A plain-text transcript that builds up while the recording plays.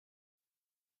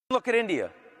Look at India.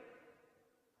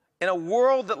 In a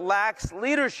world that lacks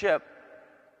leadership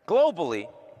globally,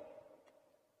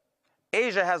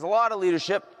 Asia has a lot of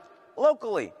leadership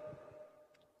locally.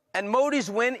 And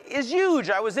Modi's win is huge.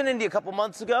 I was in India a couple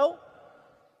months ago,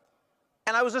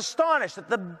 and I was astonished at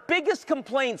the biggest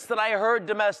complaints that I heard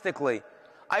domestically.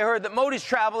 I heard that Modi's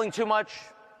traveling too much,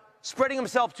 spreading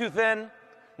himself too thin,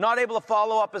 not able to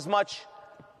follow up as much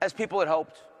as people had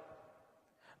hoped.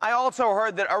 I also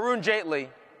heard that Arun Jaitley,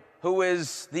 who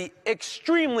is the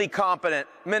extremely competent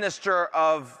Minister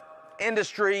of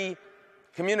Industry,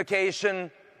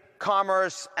 Communication,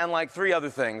 Commerce, and like 3 other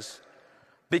things,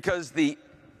 because the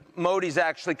Modi's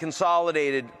actually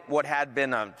consolidated what had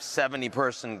been a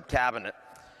 70-person cabinet,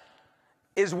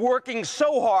 is working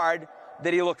so hard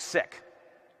that he looks sick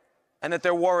and that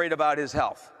they're worried about his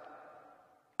health.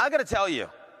 I got to tell you,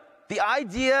 the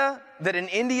idea that in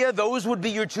India those would be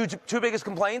your two biggest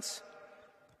complaints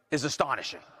is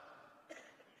astonishing.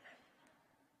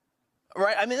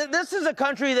 Right? I mean, this is a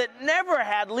country that never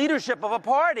had leadership of a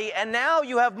party, and now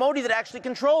you have Modi that actually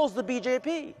controls the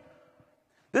BJP.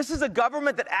 This is a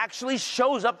government that actually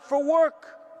shows up for work.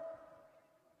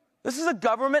 This is a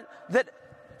government that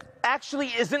actually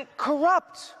isn't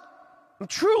corrupt.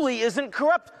 Truly isn't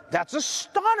corrupt. That's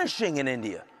astonishing in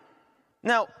India.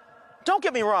 Now, don't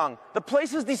get me wrong. The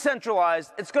place is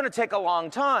decentralized. It's going to take a long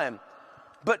time.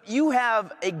 But you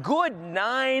have a good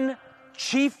 9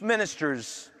 chief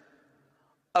ministers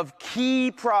of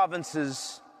key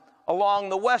provinces along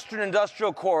the Western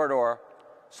Industrial Corridor.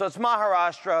 So it's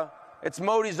Maharashtra, it's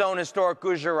Modi's own historic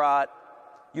Gujarat.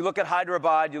 You look at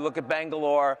Hyderabad, you look at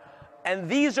Bangalore, and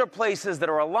these are places that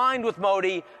are aligned with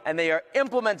Modi, and they are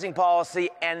implementing policy,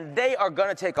 and they are going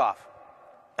to take off.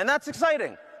 And that's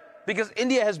exciting, because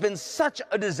India has been such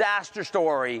a disaster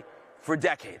story for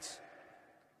decades.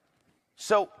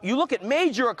 So you look at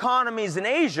major economies in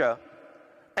Asia,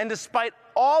 and despite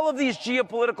all of these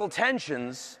geopolitical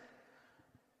tensions,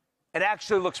 it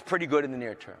actually looks pretty good in the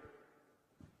near term.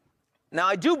 Now,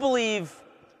 I do believe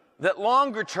that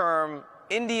longer term,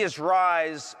 India's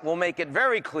rise will make it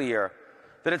very clear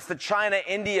that it's the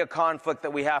China-India conflict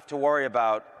that we have to worry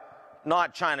about,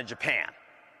 not China-Japan.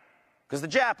 Because the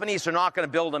Japanese are not going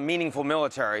to build a meaningful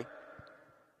military.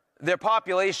 Their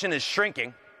population is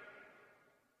shrinking.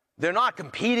 They're not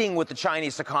competing with the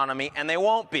Chinese economy, and they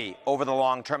won't be over the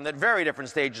long term. They're at very different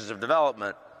stages of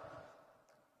development.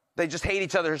 They just hate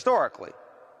each other historically.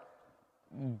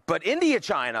 But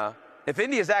India-China, if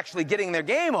India is actually getting their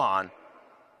game on,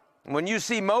 when you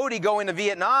see Modi going to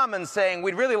Vietnam and saying,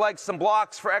 we'd really like some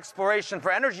blocks for exploration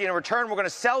for energy, and in return we're going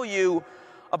to sell you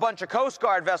a bunch of Coast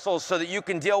Guard vessels so that you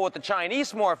can deal with the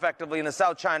Chinese more effectively in the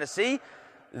South China Sea,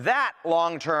 that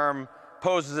long-term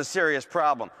poses a serious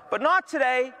problem. But not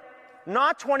today,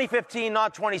 not 2015,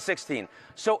 not 2016.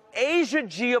 So Asia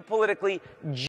geopolitically